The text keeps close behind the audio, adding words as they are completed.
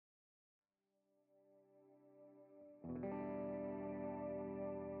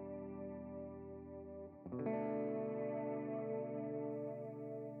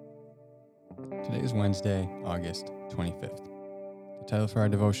Today is Wednesday, August 25th. The title for our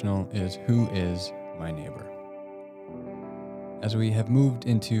devotional is Who is My Neighbor? As we have moved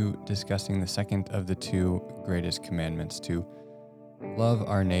into discussing the second of the two greatest commandments to love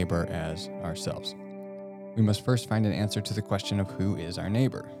our neighbor as ourselves, we must first find an answer to the question of who is our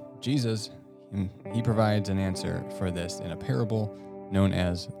neighbor. Jesus, he provides an answer for this in a parable known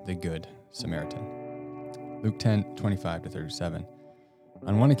as the Good Samaritan. Luke 10:25-37.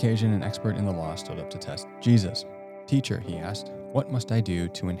 On one occasion, an expert in the law stood up to test Jesus. "Teacher," he asked, "what must I do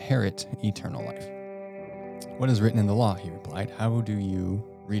to inherit eternal life?" "What is written in the law?" he replied. "How do you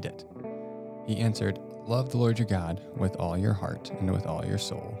read it?" He answered, "Love the Lord your God with all your heart, and with all your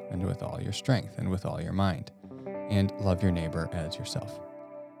soul, and with all your strength, and with all your mind, and love your neighbor as yourself."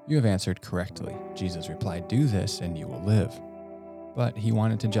 "You have answered correctly," Jesus replied. "Do this, and you will live." But he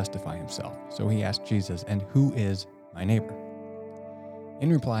wanted to justify himself, so he asked Jesus, "And who is my neighbor?"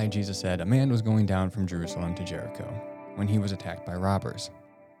 In reply, Jesus said, "A man was going down from Jerusalem to Jericho when he was attacked by robbers.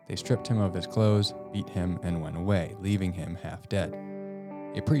 They stripped him of his clothes, beat him, and went away, leaving him half dead.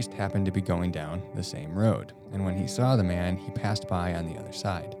 A priest happened to be going down the same road, and when he saw the man, he passed by on the other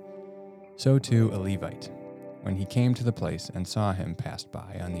side. So too a Levite, when he came to the place and saw him, passed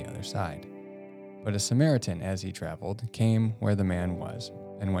by on the other side. But a Samaritan, as he traveled, came where the man was,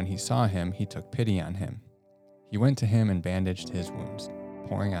 and when he saw him, he took pity on him. He went to him and bandaged his wounds,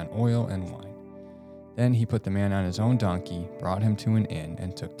 pouring on oil and wine. Then he put the man on his own donkey, brought him to an inn,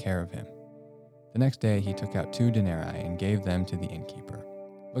 and took care of him. The next day he took out 2 denarii and gave them to the innkeeper.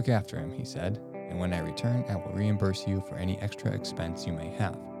 'Look after him,' he said, 'and when I return, I will reimburse you for any extra expense you may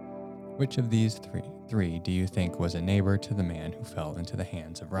have.' Which of these three do you think was a neighbor to the man who fell into the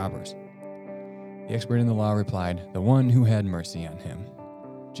hands of robbers?" The expert in the law replied, "The one who had mercy on him."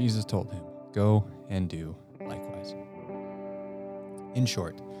 Jesus told him, "Go and do likewise." In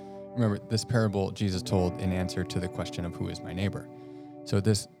short, remember, this parable Jesus told in answer to the question of who is my neighbor. So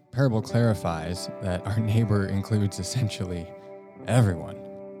this parable clarifies that our neighbor includes essentially everyone.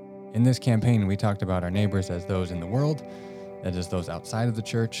 In this campaign, we talked about our neighbors as those in the world, that is those outside of the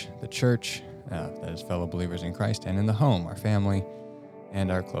church, that is fellow believers in Christ, and in the home, our family,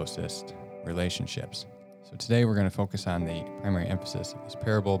 and our closest relationships. So today we're going to focus on the primary emphasis of this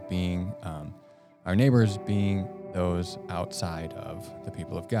parable being our neighbors being those outside of the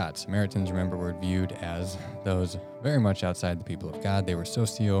people of God. Samaritans, remember, were viewed as those very much outside the people of God. They were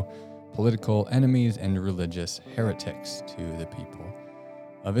socio-political enemies and religious heretics to the people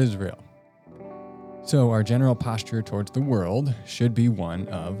of Israel. So our general posture towards the world should be one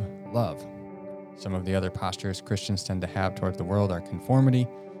of love. Some of the other postures Christians tend to have towards the world are conformity.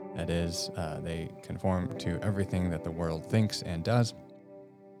 That is, they conform to everything that the world thinks and does.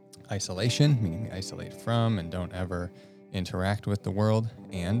 Isolation, meaning we isolate from and don't ever interact with the world.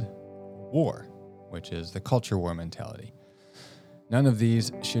 And war, which is the culture war mentality. None of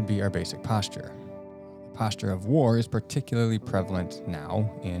these should be our basic posture. The posture of war is particularly prevalent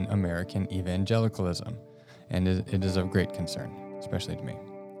now in American evangelicalism, and it is of great concern, especially to me.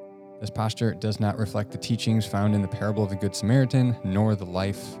 This posture does not reflect the teachings found in the parable of the Good Samaritan, nor the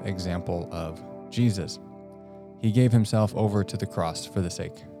life example of Jesus. He gave himself over to the cross for the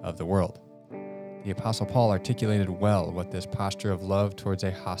sake of the world. The Apostle Paul articulated well what this posture of love towards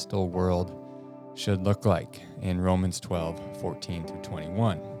a hostile world should look like in Romans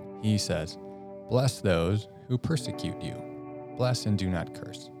 12:14-21. He says, "Bless those who persecute you. Bless and do not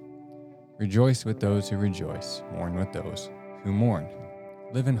curse. Rejoice with those who rejoice. Mourn with those who mourn.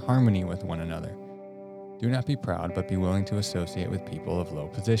 Live in harmony with one another. Do not be proud, but be willing to associate with people of low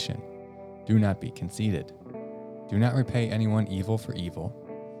position. Do not be conceited. Do not repay anyone evil for evil.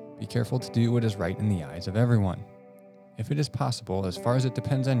 Be careful to do what is right in the eyes of everyone. If it is possible, as far as it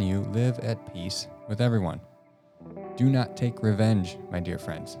depends on you, live at peace with everyone. Do not take revenge, my dear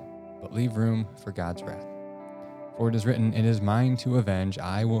friends, but leave room for God's wrath. For it is written, 'It is mine to avenge,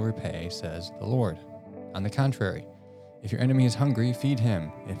 I will repay,' says the Lord. On the contrary, if your enemy is hungry, feed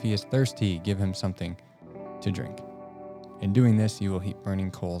him. If he is thirsty, give him something to drink. In doing this, you will heap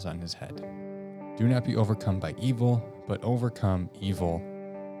burning coals on his head. Do not be overcome by evil, but overcome evil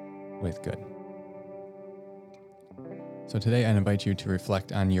with good." So today I invite you to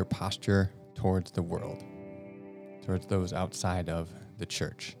reflect on your posture towards the world, towards those outside of the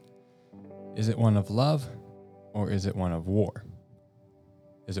church. Is it one of love, or is it one of war?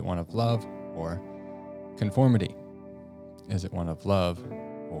 Is it one of love or conformity? Is it one of love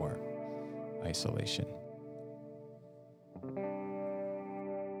or isolation?